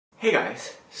Hey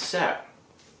guys, so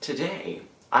today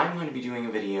I'm going to be doing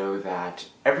a video that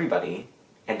everybody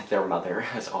and their mother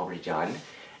has already done,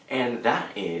 and that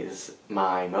is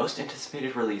my most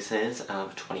anticipated releases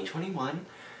of 2021.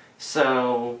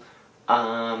 So,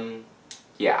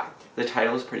 yeah, the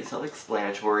title is pretty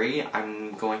self-explanatory.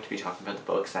 I'm going to be talking about the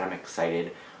books that I'm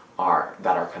excited that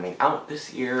are coming out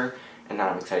this year, and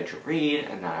that I'm excited to read,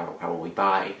 and that I will probably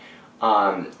buy.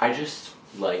 I just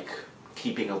like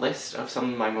keeping a list of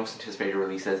some of my most anticipated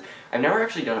releases. I've never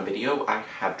actually done a video. I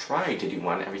have tried to do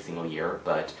one every single year,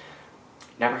 but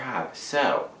never have.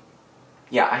 So,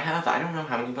 yeah, I don't know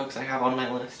how many books I have on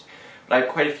my list, but I have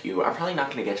quite a few. I'm probably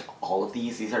not going to get to all of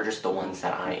these. These are just the ones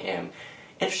that I am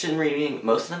interested in reading.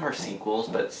 Most of them are sequels,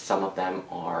 but some of them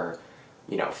are,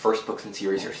 you know, first books in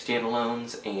series or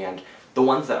standalones, and the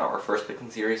ones that are first book in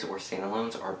series or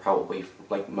standalones are probably,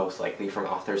 like, most likely from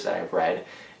authors that I've read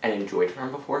and enjoyed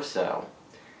from before, so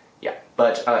yeah.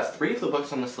 But 3 of the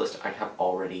books on this list I have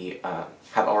already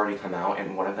come out,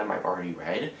 and one of them I've already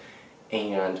read,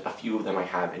 and a few of them I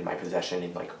have in my possession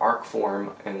in, like, ARC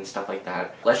form and stuff like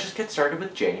that. Let's just get started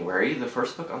with January. The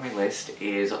first book on my list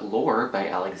is Lore by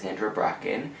Alexandra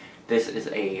Bracken. This is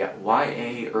a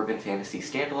YA urban fantasy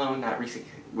standalone that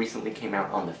recently came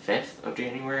out on the 5th of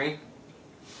January.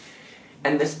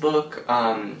 And this book,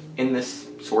 in this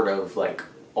sort of, like,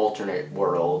 alternate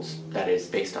world that is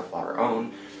based off our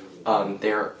own,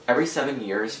 every 7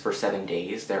 years for 7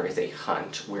 days there is a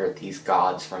hunt where these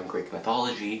gods from Greek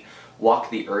mythology walk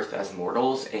the earth as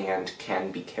mortals and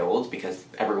can be killed because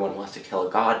everyone wants to kill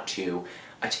a god to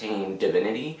attain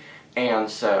divinity. And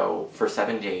so for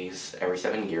 7 days, every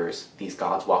 7 years, these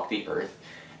gods walk the earth,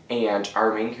 and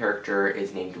our main character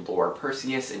is named Lore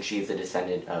Perseus, and she's a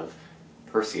descendant of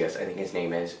Perseus, I think his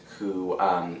name is, who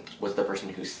was the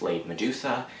person who slayed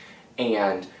Medusa.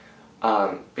 And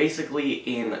basically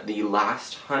in the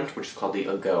last hunt, which is called the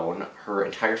Agone, her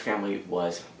entire family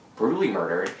was brutally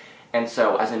murdered, and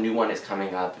so as a new one is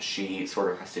coming up, she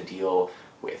sort of has to deal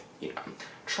with, you know,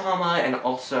 trauma, and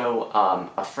also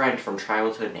a friend from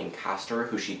childhood named Castor,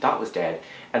 who she thought was dead,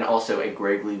 and also a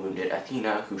gravely wounded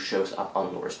Athena who shows up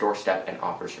on Lore's doorstep and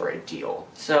offers her a deal.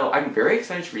 So I'm very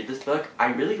excited to read this book.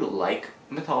 I really like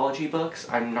mythology books.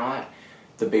 I'm not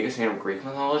the biggest fan of Greek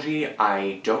mythology.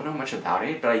 I don't know much about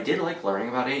it, but I did like learning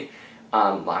about it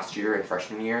last year and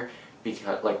freshman year,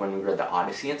 because, like, when we read the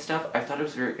Odyssey and stuff, I thought it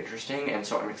was very interesting, and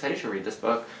so I'm excited to read this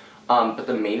book. But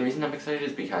the main reason I'm excited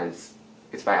is because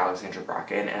it's by Alexandra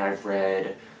Bracken, and I've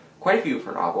read quite a few of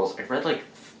her novels. I've read like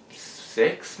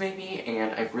 6 maybe,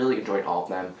 and I've really enjoyed all of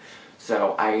them.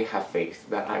 So I have faith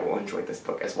that I will enjoy this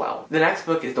book as well. The next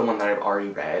book is the one that I've already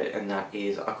read, and that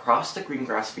is Across the Green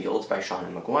Grass Fields by Shah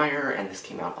and McGuire, and this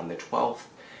came out on the 12th.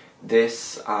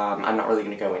 This, I'm not really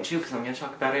going to go into because I'm going to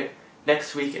talk about it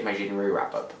next week in my January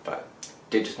wrap-up, but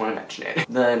did just want to mention it.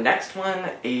 The next one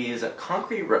is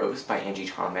Concrete Rose by Angie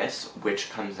Thomas,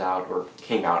 which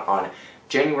came out on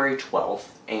January 12th,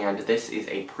 and this is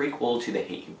a prequel to The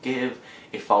Hate U Give.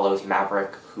 It follows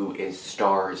Maverick, who is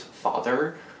Star's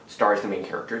father. Star is the main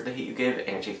character of The Hate U Give,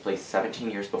 and it takes place 17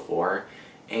 years before,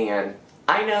 and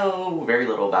I know very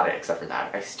little about it except for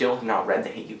that. I still have not read The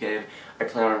Hate U Give. I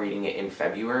plan on reading it in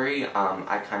February.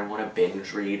 I kind of want to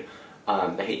binge read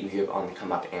The Hate U Give on the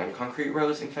Come Up and Concrete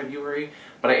Rose in February,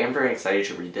 but I am very excited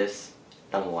to read this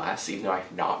nonetheless, even though I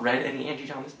have not read any Angie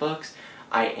Thomas books.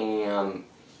 I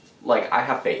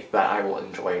have faith that I will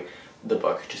enjoy the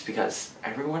book just because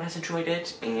everyone has enjoyed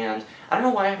it, and I don't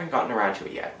know why I haven't gotten around to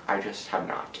it yet. I just have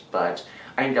not, but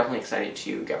I am definitely excited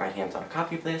to get my hands on a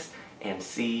copy of this and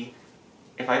see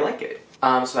if I like it.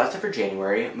 So that's it for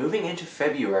January. Moving into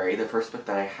February, the first book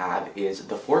that I have is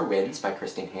The Four Winds by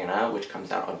Kristen Hanna, which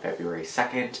comes out on February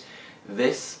 2nd.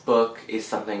 This book is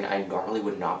something I normally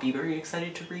would not be very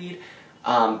excited to read,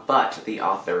 but the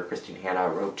author, Kristen Hanna,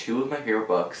 wrote 2 of my favorite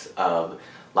books of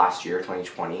last year,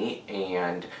 2020,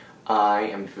 and I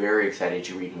am very excited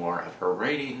to read more of her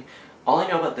writing. All I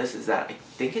know about this is that I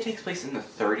think it takes place in the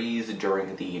 30s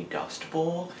during the Dust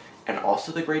Bowl, and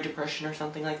also the Great Depression or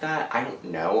something like that. I don't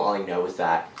know. All I know is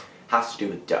that it has to do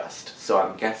with dust, so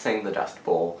I'm guessing the Dust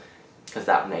Bowl, because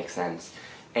that makes sense.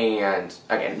 And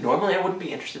again, normally I wouldn't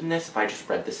be interested in this if I just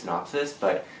read the synopsis,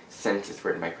 but since it's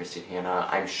written by Kristen Hanna,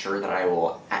 I'm sure that I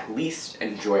will at least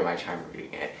enjoy my time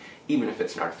reading it, even if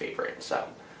it's not a favorite. So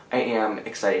I am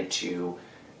excited to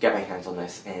get my hands on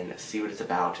this and see what it's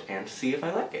about and see if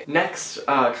I like it. Next,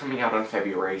 coming out on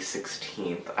February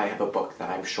 16th, I have a book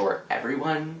that I'm sure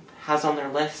everyone has on their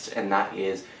list, and that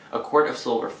is A Court of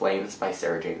Silver Flames by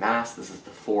Sarah J. Maas. This is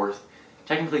the 4th,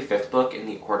 technically 5th book in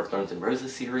the A Court of Thorns and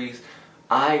Roses series.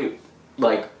 I,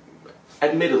 like,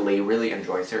 admittedly really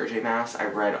enjoy Sarah J. Maas. I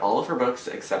read all of her books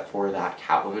except for that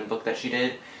Catwoman book that she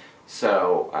did.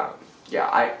 So, yeah,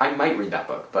 I might read that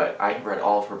book, but I have read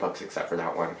all of her books except for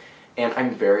that one. And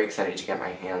I'm very excited to get my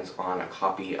hands on a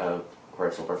copy of Court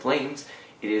of Silver Flames.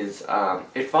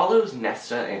 It follows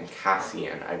Nesta and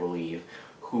Cassian, I believe,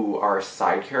 who are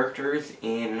side characters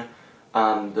in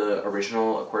the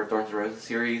original A Court of Thorns and Roses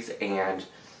series, and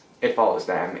it follows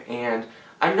them. And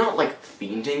I'm not, like,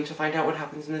 fiending to find out what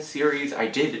happens in this series. I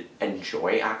did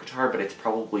enjoy ACOTAR, but it's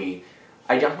probably...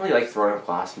 I definitely like Throne of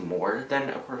Glass more than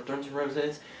A Court of Thorns and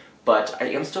Roses, but I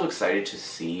am still excited to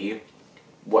see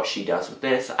what she does with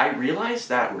this. I realized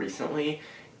that recently,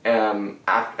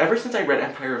 ever since I read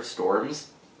Empire of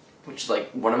Storms, which is, like,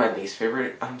 one of my least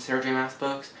favorite Sarah J. Maas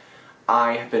books,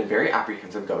 I have been very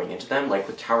apprehensive going into them, like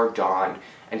with Tower of Dawn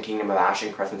and Kingdom of Ash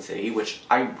and Crescent City, which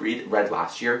I read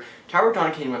last year. Tower of Dawn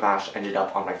and Kingdom of Ash ended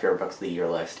up on my favorite books of the year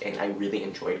list, and I really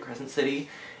enjoyed Crescent City.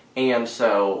 And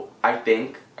so I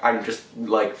think I'm just,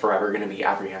 like, forever going to be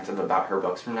apprehensive about her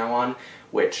books from now on,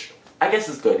 which I guess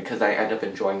is good because I end up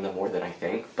enjoying them more than I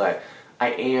think, but I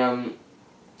am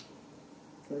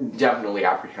definitely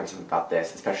apprehensive about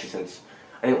this, especially since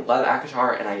I didn't love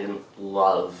ACOTAR and I didn't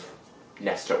love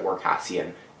Nesta or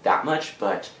Cassian that much,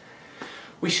 but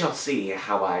we shall see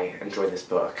how I enjoy this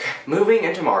book. Moving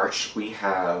into March, we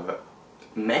have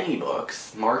many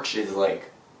books. March is,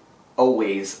 like,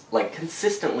 always, like,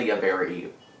 consistently a very,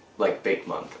 like, big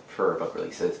month for book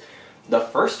releases. The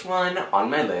first one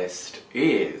on my list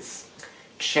is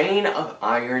Chain of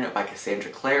Iron by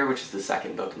Cassandra Clare, which is the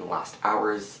second book in the Last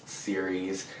Hours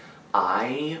series.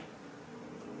 I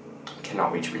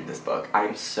cannot wait to read this book.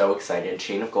 I'm so excited.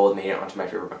 Chain of Gold made it onto my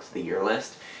favorite books of the year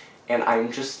list, and I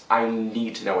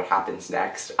need to know what happens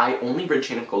next. I only read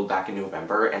Chain of Gold back in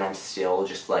November, and I'm still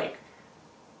just, like,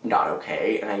 not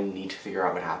okay, and I need to figure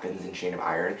out what happens in Chain of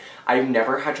Iron. I've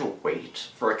never had to wait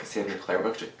for a Cassandra Clare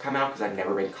book to come out because I've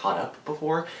never been caught up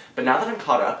before, but now that I'm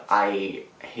caught up, I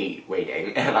hate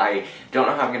waiting, and I don't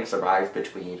know how I'm going to survive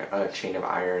between Chain of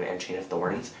Iron and Chain of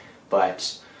Thorns,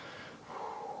 but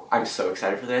I'm so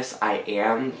excited for this. I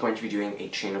am going to be doing a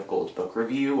Chain of Gold book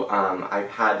review. I've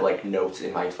had, like, notes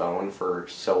in my phone for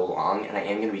so long, and I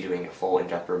am going to be doing a full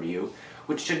in-depth review,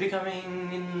 which should be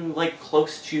coming in, like,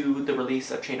 close to the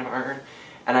release of Chain of Iron.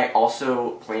 And I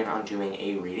also plan on doing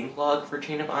a reading vlog for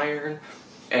Chain of Iron,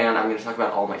 and I'm going to talk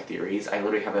about all my theories. I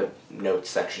literally have a notes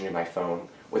section in my phone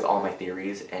with all my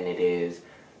theories, and it is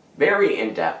very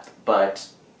in-depth, but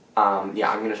yeah,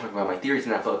 I'm going to talk about my theories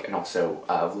in that book and also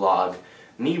vlog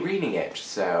me reading it,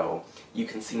 so you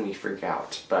can see me freak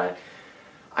out. But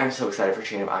I'm so excited for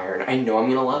Chain of Iron. I know I'm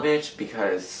going to love it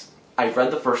because I've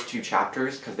read the first 2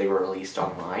 chapters because they were released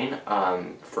online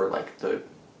for, like, the,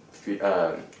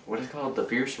 what is it called? The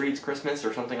Fierce Reads Christmas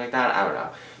or something like that? I don't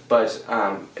know. But,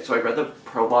 so I read the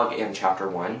prologue in chapter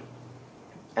 1,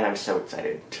 and I'm so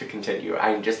excited to continue.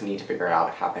 I just need to figure out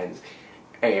what happens.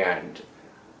 And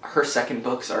her second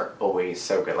books are always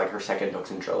so good. Like, her second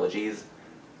books and trilogies.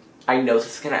 I know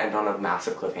this is going to end on a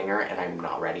massive cliffhanger, and I'm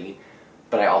not ready.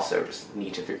 But I also just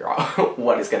need to figure out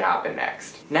what is going to happen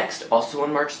next. Next, also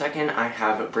on March 2nd, I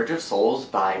have Bridge of Souls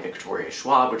by Victoria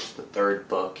Schwab, which is the 3rd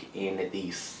book in the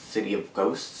City of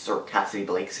Ghosts, or Cassidy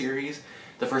Blake series.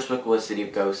 The first book was City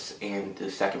of Ghosts, and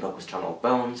the second book was Tunnel of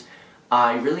Bones.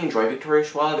 I really enjoy Victoria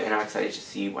Schwab, and I'm excited to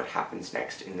see what happens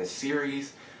next in this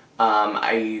series. All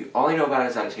I know about it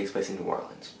is that it takes place in New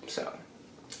Orleans, so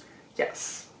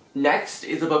yes. Next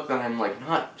is a book that I'm, like,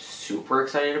 not super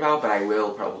excited about, but I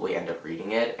will probably end up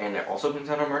reading it, and it also comes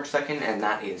out on March 2nd, and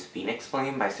that is Phoenix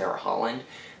Flame by Sarah Holland.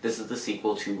 This is the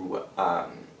sequel to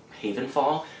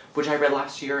Havenfall, which I read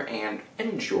last year and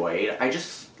enjoyed. I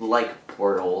just like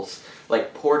portals.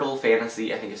 Like, portal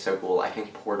fantasy I think is so cool. I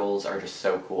think portals are just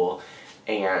so cool,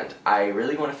 and I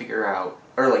really want to figure out,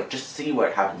 or, like, just see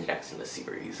what happens next in the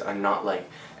series. I'm not, like,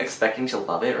 expecting to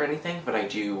love it or anything, but I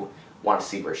do want to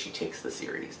see where she takes the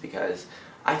series, because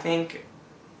I think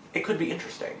it could be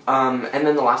interesting. And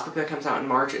then the last book that comes out in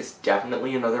March is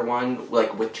definitely another one,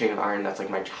 like, with Chain of Iron, that's, like,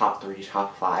 my top 3,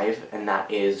 top 5, and that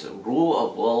is Rule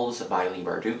of Wolves by Leigh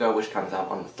Bardugo, which comes out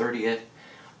on the 30th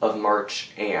of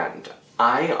March, and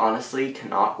I honestly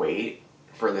cannot wait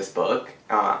for this book.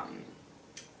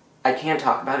 I can't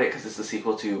talk about it because it's the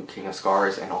sequel to King of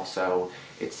Scars, and also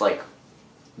it's, like,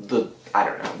 I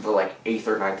don't know, the, like, 8th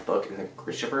or 9th book in the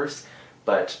Grishaverse,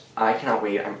 but I cannot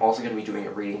wait. I'm also going to be doing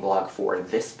a reading vlog for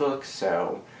this book,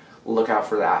 so look out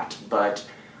for that. But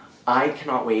I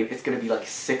cannot wait. It's going to be, like,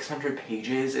 600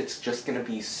 pages. It's just going to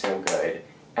be so good,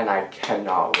 and I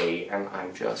cannot wait, and I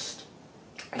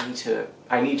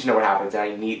need to know what happens, and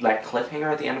I need, like,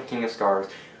 cliffhanger at the end of King of Scars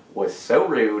was so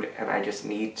rude, and I just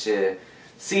need to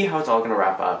see how it's all going to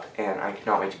wrap up, and I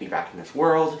cannot wait to be back in this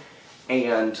world,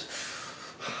 and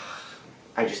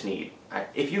I just need...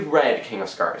 if you've read King of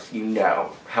Scars, you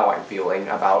know how I'm feeling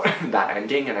about that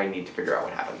ending, and I need to figure out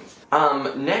what happens.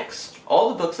 Next, all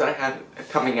the books that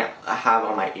I have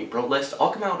on my April list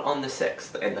all come out on the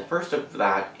 6th, and the first of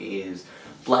that is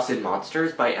Blessed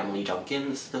Monsters by Emily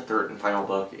Junkins, the third and final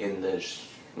book in the,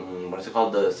 what is it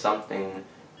called, the something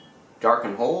Dark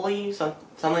and Holy,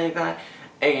 something like that.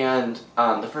 And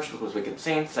the first book was Wicked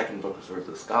Saints, the second book was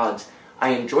Ruthless Gods. I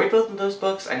enjoyed both of those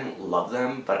books. I didn't love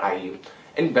them, but I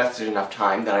invested enough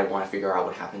time that I want to figure out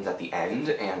what happens at the end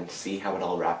and see how it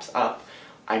all wraps up.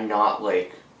 I'm not,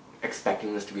 like,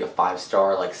 expecting this to be a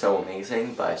 5-star, like, so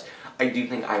amazing, but I do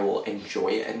think I will enjoy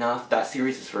it enough. That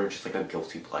series is sort of just like a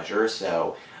guilty pleasure,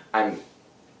 so I'm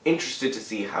interested to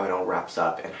see how it all wraps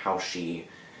up and how she,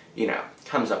 you know,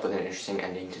 comes up with an interesting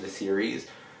ending to the series.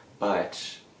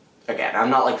 But again, I'm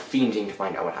not like fiending to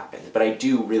find out what happens, but I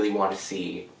do really want to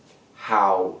see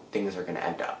how things are going to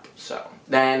end up. So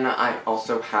then I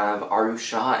also have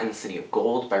Shah and the City of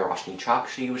Gold by Roshni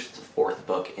Chakshi, which is the 4th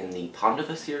book in the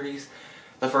Pandava series.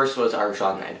 The first was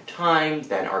Shah and the End of Time,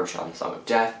 then Shah and the Song of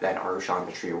Death, then Shah and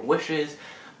the Tree of Wishes.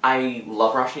 I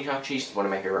love Roshni Chakshi, she's one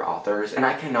of my favorite authors, and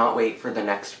I cannot wait for the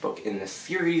next book in this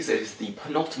series. It is the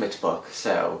penultimate book,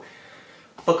 so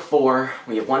book 4,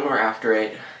 we have one more after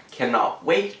it. Cannot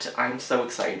wait, I'm so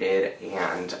excited,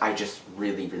 and I just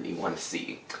really, really want to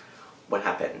see what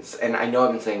happens. And I know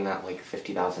I've been saying that like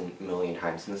 50,000 million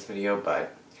times in this video,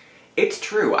 but it's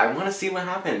true. I want to see what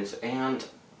happens, and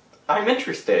I'm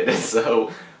interested,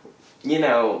 so, you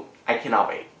know, I cannot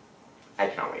wait. I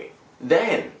cannot wait.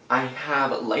 Then, I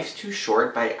have Life's Too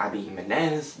Short by Abby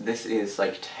Jimenez. This is,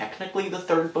 like, technically the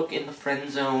 3rd book in the Friend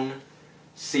Zone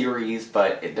series,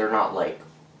 but they're not, like,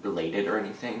 related or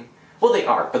anything. Well, they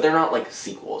are, but they're not, like,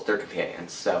 sequels. They're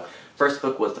companions. So, first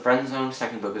book was The Friend Zone,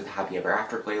 second book was The Happy Ever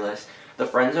After playlist. The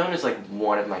Friend Zone is, like,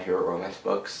 one of my favorite romance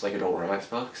books, like, adult romance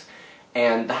books.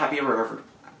 And The Happy Ever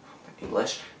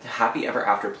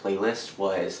After playlist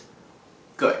was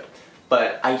good.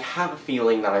 But I have a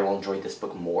feeling that I will enjoy this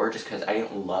book more just because I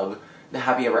didn't love the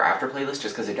Happy Ever After playlist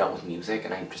just because it dealt with music,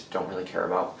 and I just don't really care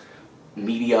about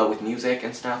media with music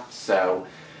and stuff. So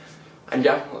I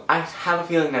have a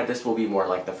feeling that this will be more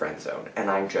like The Friend Zone, and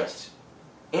I'm just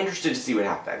interested to see what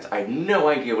happens. I have no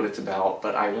idea what it's about,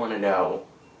 but I want to know,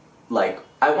 like,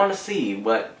 I want to see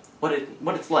what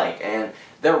it's like, and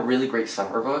they're really great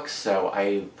summer books, so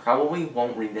I probably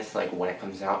won't read this like when it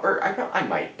comes out, or I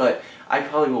might, but I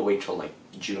probably will wait till like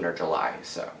June or July,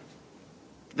 so.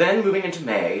 Then moving into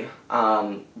May,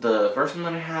 the first one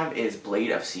that I have is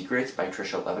Blade of Secrets by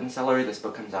Trisha Levenseller. This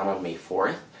book comes out on May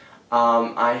 4th.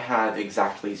 I have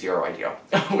exactly zero idea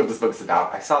what this book's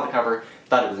about. I saw the cover,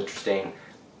 thought it was interesting.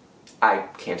 I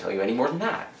can't tell you any more than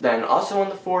that. Then also on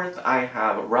the 4th, I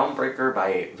have Realm Breaker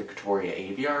by Victoria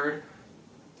Aveyard.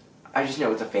 I just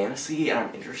know it's a fantasy and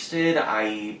I'm interested.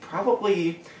 I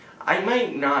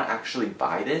might not actually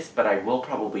buy this, but I will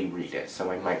probably read it.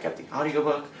 So I might get the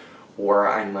audiobook, or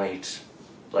I might,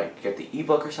 like, get the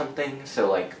ebook or something.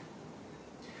 So, like,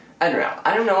 I don't know.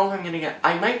 I don't know if I'm gonna get...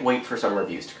 I might wait for some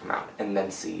reviews to come out and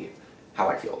then see how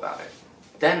I feel about it.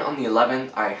 Then on the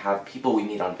 11th, I have People We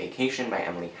Meet on Vacation by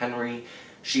Emily Henry.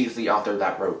 She's the author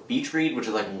that wrote Beach Read, which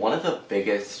is like one of the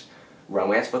biggest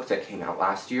romance books that came out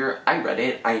last year. I read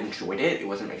it, I enjoyed it, it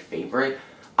wasn't my favorite.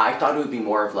 I thought it would be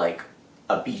more of like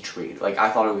a beach read. Like, I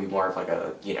thought it would be more of like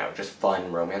a, you know, just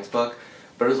fun romance book.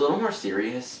 But it was a little more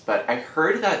serious, but I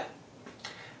heard that...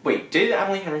 Wait, did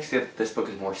Emily Henry say that this book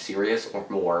is more serious or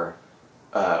more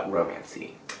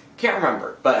romancy? Can't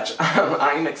remember, but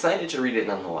I'm excited to read it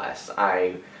nonetheless.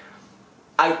 I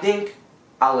think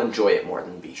I'll enjoy it more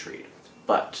than Beach Read.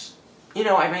 But, you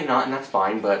know, I may not, and that's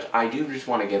fine, but I do just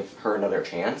want to give her another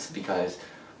chance because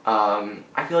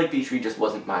I feel like Beach Read just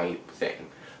wasn't my thing.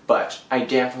 But I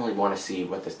definitely want to see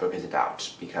what this book is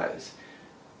about because,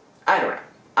 I don't know.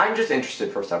 I'm just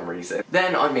interested for some reason.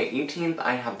 Then on May 18th,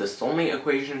 I have The Soulmate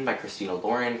Equation by Christina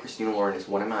Lauren. Christina Lauren is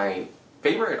one of my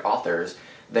favorite authors.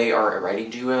 They are a writing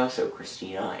duo, so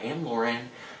Christina and Lauren,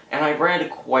 and I've read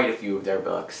quite a few of their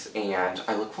books, and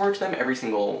I look forward to them every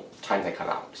single time they come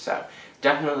out. So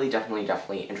definitely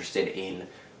interested in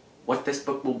what this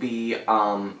book will be.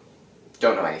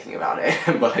 Don't know anything about it,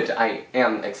 but I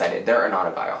am excited. They're an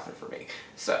auto-buy author for me,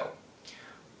 so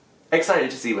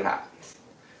excited to see what happens.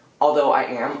 Although I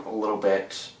am a little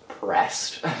bit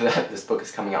pressed that this book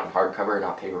is coming out in hardcover and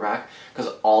not paperback,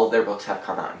 because all of their books have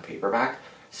come out in paperback.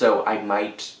 So I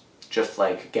might just,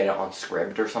 like, get it on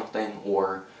Scribd or something,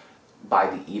 or buy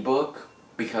the ebook,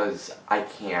 because I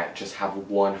can't just have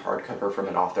one hardcover from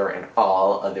an author and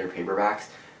all other paperbacks.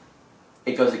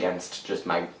 It goes against just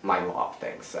my law of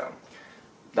things, so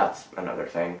that's another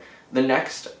thing. The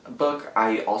next book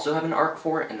I also have an arc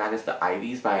for, and that is The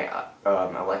Ivies by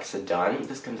Alexa Dunn.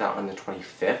 This comes out on the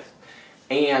 25th.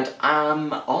 And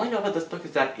all I know about this book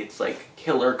is that it's like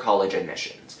killer college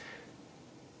admissions.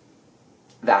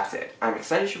 That's it. I'm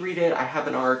excited to read it. I have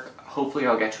an arc. Hopefully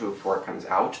I'll get to it before it comes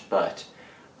out, but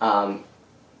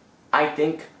I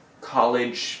think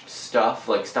college stuff,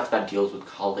 like stuff that deals with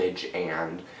college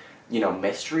and, you know,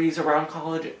 mysteries around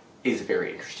college is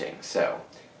very interesting. So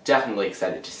definitely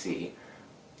excited to see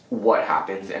what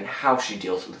happens and how she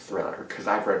deals with the thriller, because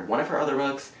I've read one of her other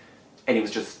books and it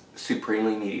was just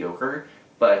supremely mediocre,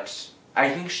 but I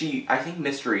think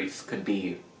mysteries could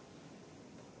be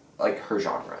like her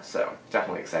genre, so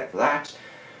definitely excited for that.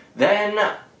 Then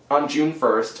on June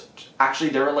 1st,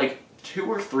 actually there are like 2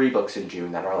 or 3 books in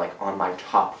June that are like on my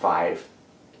top 5,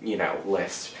 you know,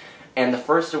 list. And the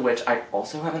first of which I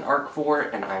also have an arc for,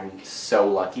 and I'm so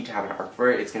lucky to have an arc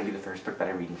for it. It's going to be the first book that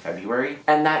I read in February.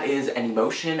 And that is An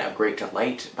Emotion of Great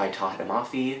Delight by Tahereh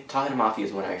Mafi. Tahereh Mafi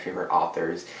is one of my favorite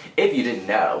authors. If you didn't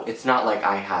know, it's not like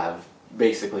I have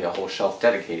basically a whole shelf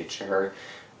dedicated to her.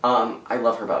 I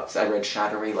love her books. I read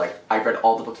Shadowy, I've read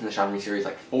all the books in the Shadowy series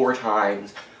 4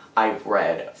 times. I've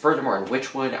read Furthermore and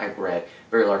Witchwood. I've read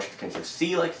Very Large Expanse of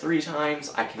Sea 3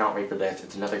 times. I cannot wait for this.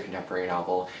 It's another contemporary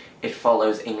novel. It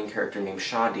follows a main character named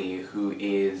Shah, who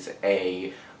is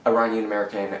a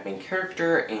Iranian-American main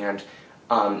character, and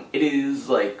it is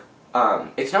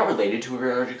it's not related to A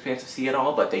Very Large Expanse of Sea at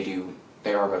all, but they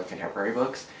are both contemporary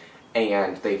books,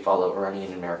 and they follow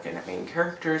Iranian-American main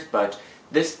characters, but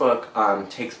this book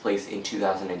takes place in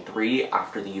 2003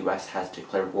 after the US has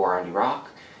declared war on Iraq.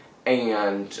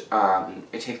 And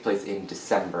it takes place in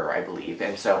December, I believe,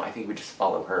 and so I think we just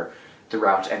follow her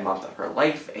throughout a month of her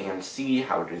life and see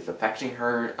how it is affecting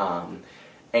her,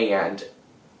 and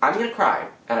I'm gonna cry,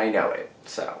 and I know it,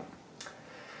 so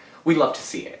we love to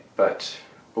see it, but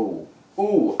ooh,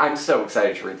 I'm so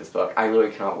excited to read this book. I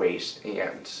literally cannot wait,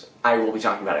 and I will be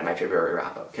talking about it in my February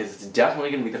wrap-up, because it's definitely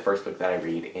going to be the first book that I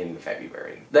read in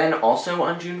February. Then also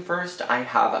on June 1st, I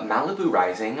have Malibu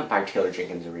Rising by Taylor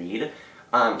Jenkins Reid.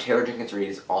 Taylor Jenkins Reid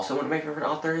is also one of my favorite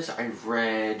authors. I've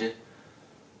read...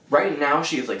 Right now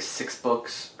she has 6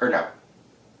 books,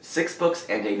 6 books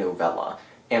and a novella.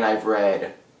 And I've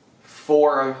read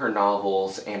 4 of her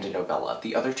novels and a novella.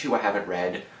 The other 2 I haven't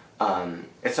read.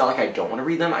 It's not like I don't want to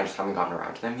read them, I just haven't gotten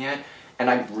around to them yet. And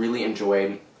I've really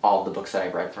enjoyed all the books that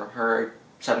I've read from her.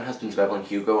 Seven Husbands of Evelyn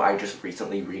Hugo I just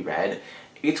recently reread.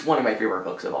 It's one of my favorite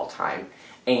books of all time.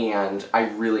 And I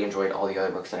really enjoyed all the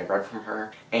other books that I've read from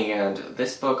her. And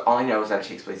this book, all I know is that it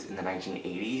takes place in the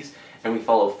 1980s, and we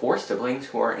follow 4 siblings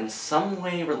who are in some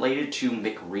way related to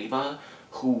McReva,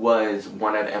 who was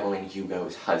one of Evelyn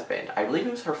Hugo's husband. I believe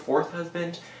it was her 4th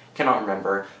husband, cannot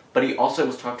remember, but he also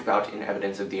was talked about in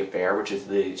Evidence of the Affair, which is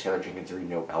the Taylor Jenkins Reid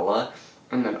novella,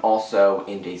 and then also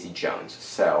in Daisy Jones.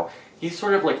 So he's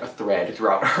sort of like a thread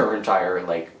throughout her entire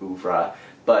oeuvre,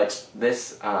 but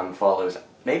this follows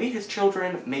maybe his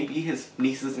children, maybe his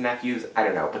nieces and nephews, I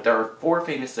don't know, but there are 4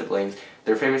 famous siblings.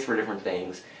 They're famous for different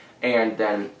things, and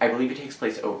then I believe it takes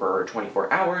place over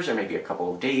 24 hours or maybe a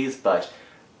couple of days, but,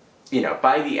 you know,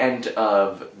 by the end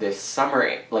of this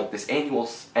summer, this annual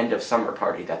end of summer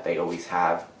party that they always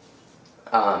have,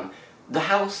 the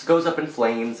house goes up in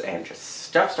flames and just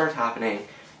stuff starts happening,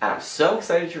 and I'm so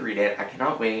excited to read it. I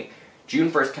cannot wait. June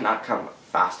 1st cannot come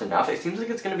fast enough. It seems like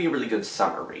it's going to be a really good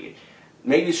summer read.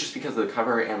 Maybe it's just because of the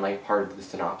cover and part of the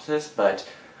synopsis, but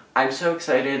I'm so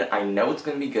excited. I know it's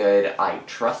going to be good. I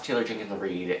trust Taylor Jenkins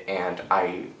Reid, and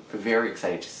I'm very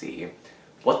excited to see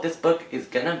what this book is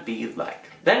going to be like.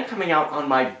 Then coming out on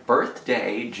my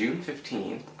birthday, June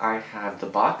 15th, I have The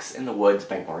Box in the Woods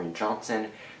by Maureen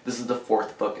Johnson. This is the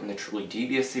 4th book in the Truly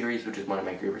Devious series, which is one of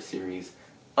my favorite series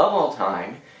of all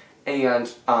time.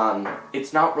 And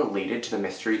it's not related to the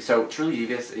mystery. So Truly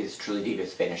Devious is Truly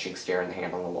Devious Vanishing Stare and The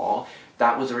Hand on the Wall.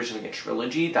 That was originally a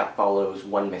trilogy that follows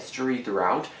one mystery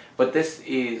throughout, but this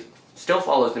still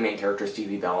follows the main character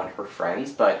Stevie Bell and her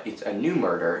friends, but it's a new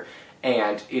murder,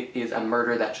 and it is a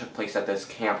murder that took place at this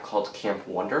camp called Camp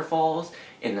Wonder Falls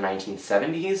in the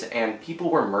 1970s, and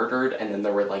people were murdered, and then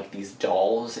there were these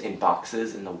dolls in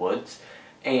boxes in the woods,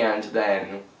 and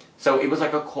then... So it was a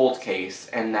cold case,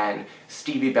 and then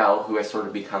Stevie Bell, who has sort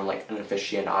of become an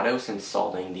aficionado since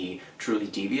solving the Truly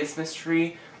Devious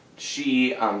mystery,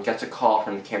 she gets a call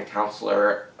from the camp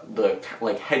counselor, the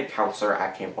head counselor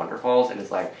at Camp Wonder Falls, and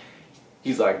is like,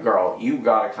 he's like, girl, you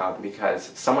gotta come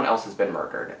because someone else has been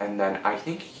murdered. And then I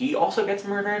think he also gets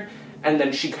murdered, and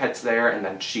then she gets there, and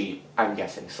then she, I'm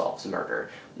guessing, solves the murder.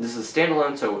 This is a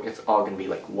standalone, so it's all gonna be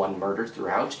like one murder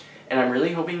throughout. And I'm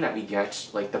really hoping that we get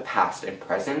like the past and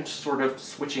present sort of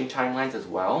switching timelines as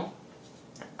well.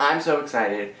 I'm so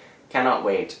excited, cannot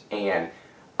wait, and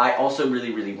I also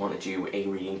really, really want to do a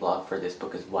reading vlog for this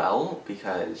book as well,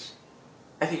 because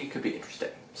I think it could be interesting,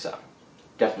 so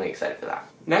definitely excited for that.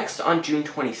 Next, on June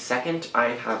 22nd, I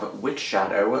have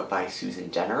Witchshadow by Susan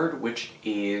Dennard, which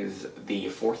is the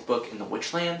 4th book in the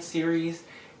Witchland series.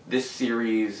 This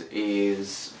series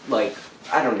is, like,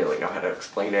 I don't really know how to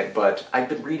explain it, but I've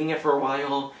been reading it for a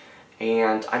while,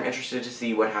 and I'm interested to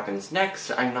see what happens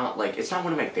next. I'm not, like, it's not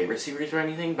one of my favorite series or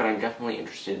anything, but I'm definitely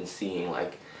interested in seeing,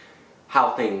 like,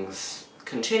 how things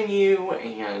continue,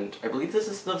 and I believe this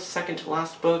is the second to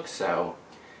last book, so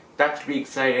that should be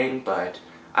exciting, but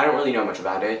I don't really know much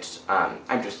about it.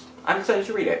 I'm excited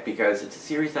to read it because it's a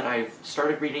series that I've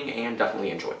started reading and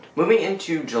definitely enjoyed. Moving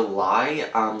into July,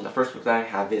 the first book that I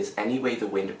have is Any Way the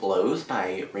Wind Blows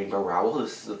by Rainbow Rowell.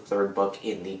 This is the 3rd book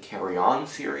in the Carry On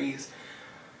series.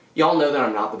 Y'all know that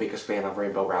I'm not the biggest fan of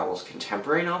Rainbow Rowell's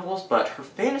contemporary novels, but her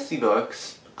fantasy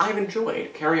books I've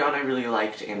enjoyed. Carry On I really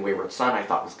liked, and Wayward Son I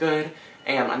thought was good,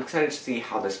 and I'm excited to see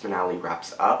how this finale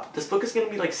wraps up. This book is going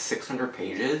to be like 600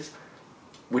 pages,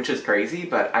 which is crazy,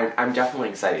 but I'm definitely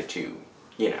excited to,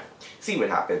 you know, see what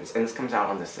happens, and this comes out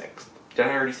on the 6th. Did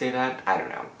I already say that? I don't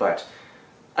know, but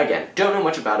again, don't know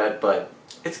much about it, but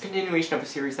it's a continuation of a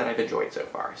series that I've enjoyed so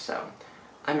far, so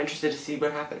I'm interested to see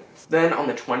what happens. Then on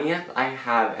the 20th, I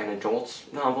have an adult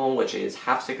novel, which is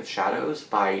Half Sick of Shadows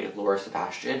by Laura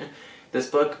Sebastian. This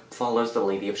book follows the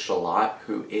Lady of Shalott,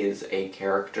 who is a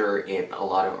character in a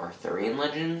lot of Arthurian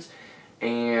legends,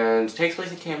 and takes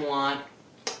place in Camelot,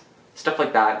 stuff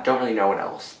like that. Don't really know what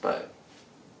else, but,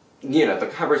 you know, the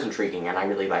cover's intriguing, and I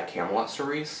really like Camelot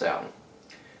stories, so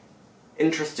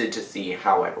interested to see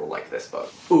how I will like this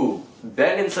book. Ooh,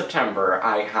 then in September,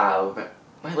 I have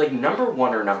my, like, #1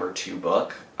 or #2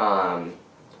 book on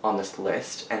this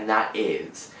list, and that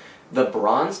is The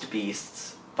Bronzed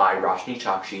Beasts by Roshni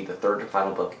Chokshi, the 3rd and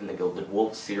final book in the Gilded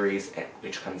Wolves series,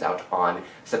 which comes out on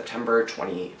September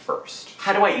 21st.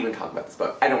 How do I even talk about this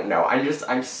book? I don't know.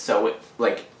 I'm so,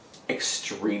 like,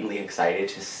 extremely excited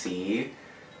to see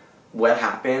what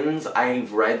happens.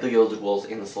 I've read The Gilded Wolves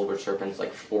and The Silver Serpents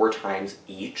like 4 times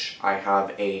each. I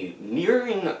have a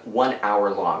nearing 1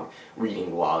 hour long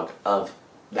reading vlog of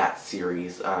that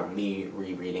series, me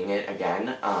rereading it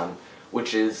again,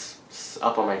 which is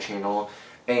up on my channel,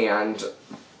 and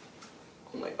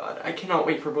oh my god, I cannot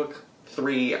wait for book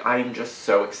 3. I'm just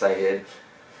so excited.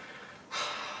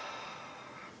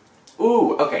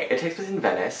 Ooh, okay, it takes place in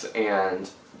Venice, and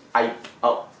I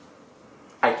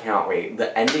cannot wait.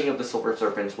 The ending of The Silver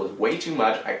Serpents was way too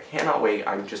much. I cannot wait.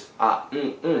 I'm just, I'm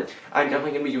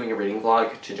definitely going to be doing a reading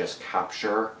vlog to just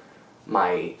capture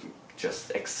my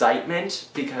just excitement,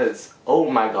 because,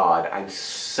 oh my god, I'm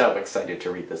so excited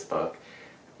to read this book,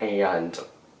 and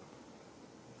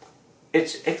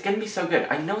it's going to be so good.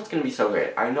 I know it's going to be so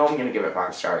good. I know I'm going to give it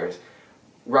 5 stars.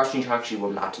 Roshni Chokshi will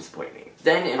not disappoint me.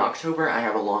 Then in October, I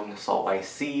have Along the Saltwise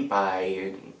Sea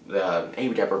by A.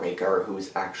 Deborah Baker,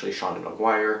 who's actually Shonda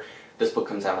McGuire. This book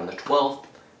comes out on the 12th.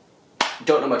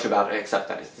 Don't know much about it except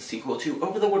that it's the sequel to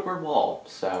Over the Woodward Wall.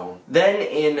 So then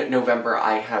in November,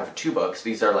 I have 2 books.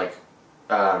 These are like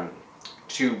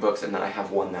 2 books, and then I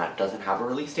have one that doesn't have a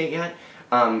release date yet.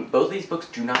 Both of these books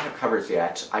do not have covers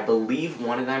yet. I believe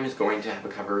one of them is going to have a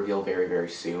cover reveal very, very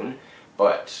soon.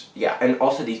 But, yeah, and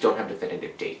also these don't have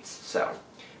definitive dates, so.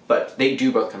 But they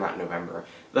do both come out in November.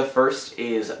 The first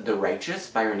is The Righteous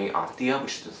by Renee Anthea,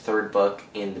 which is the 3rd book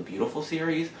in the Beautiful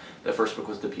series. The first book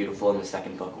was The Beautiful, and the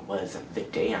second book was The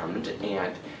Damned,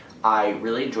 and I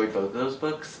really enjoyed both of those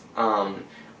books.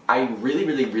 I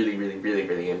really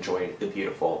enjoyed The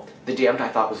Beautiful. The Damned I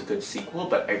thought was a good sequel,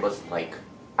 but I wasn't, like,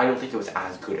 I don't think it was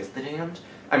as good as The Damned.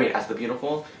 I mean, as The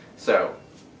Beautiful, so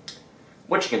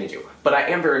what you gonna do? But I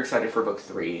am very excited for book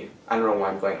 3. I don't know why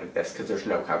I'm going with this, because there's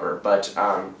no cover, but,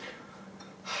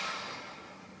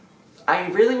 I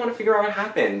really want to figure out what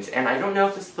happens, and I don't know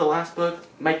if this is the last book,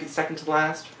 might be second to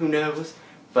last, who knows,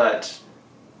 but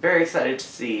very excited to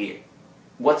see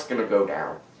what's gonna go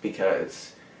down,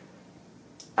 because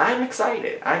I'm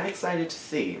excited. I'm excited to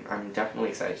see. I'm definitely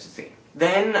excited to see.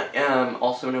 Then,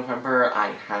 also in November,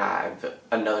 I have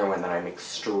another one that I'm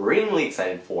extremely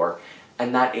excited for,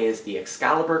 and that is the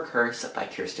Excalibur Curse by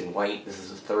Kiersten White. This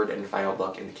is the 3rd and final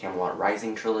book in the Camelot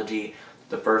Rising trilogy.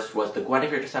 The first was The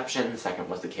Guinevere Deception, the second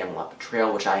was The Camelot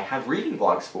Betrayal, which I have reading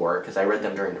vlogs for, because I read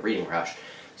them during the reading rush.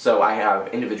 So I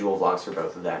have individual vlogs for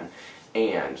both of them.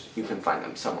 and you can find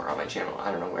them somewhere on my channel,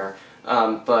 I don't know where.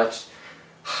 But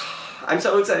I'm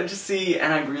so excited to see,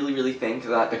 and I really think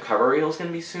that the cover reel is going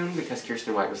to be soon, because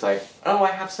Kirsten White was like, oh,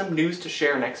 I have some news to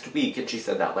share next week, and she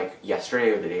said that like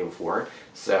yesterday or the day before,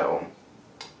 so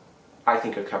I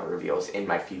think a cover reveal is in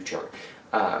my future,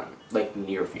 like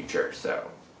near future, so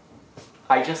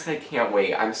I can't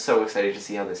wait. I'm so excited to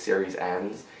see how this series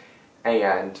ends,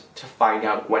 and to find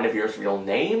out Guinevere's real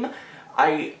name.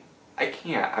 I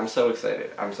can't. I'm so excited.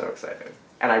 I'm so excited.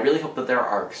 And I really hope that there are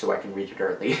arcs so I can read it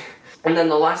early. And then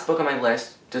the last book on my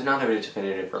list does not have a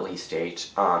definitive release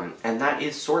date, and that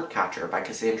is Swordcatcher by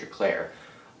Cassandra Clare.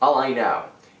 All I know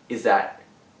is that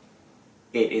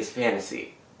it is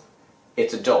fantasy.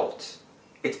 It's adult.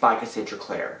 It's by Cassandra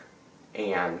Clare.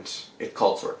 And it's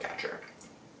called Swordcatcher.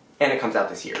 And it comes out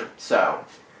this year. So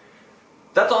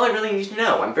that's all I really need to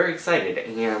know. I'm very excited.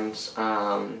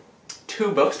 And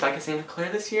 2 books by Cassandra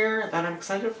Clare this year that I'm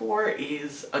excited for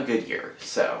is a good year.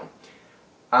 So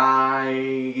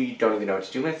I don't even know what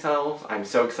to do myself. I'm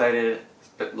so excited.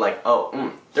 But like,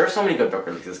 there are so many good book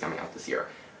releases coming out this year.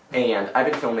 And I've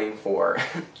been filming for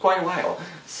quite a while.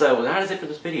 So that is it for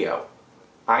this video.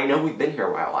 I know we've been here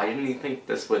a while. I didn't even think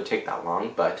this would take that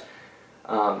long, but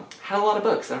had a lot of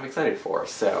books that I'm excited for.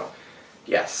 So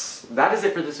yes, that is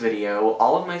it for this video.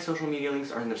 All of my social media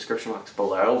links are in the description box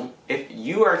below. If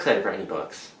you are excited for any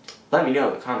books, let me know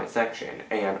in the comment section.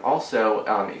 And also,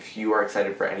 if you are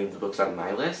excited for any of the books on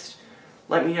my list,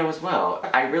 let me know as well.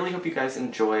 I really hope you guys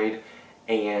enjoyed,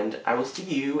 and I will see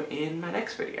you in my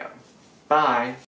next video. Bye!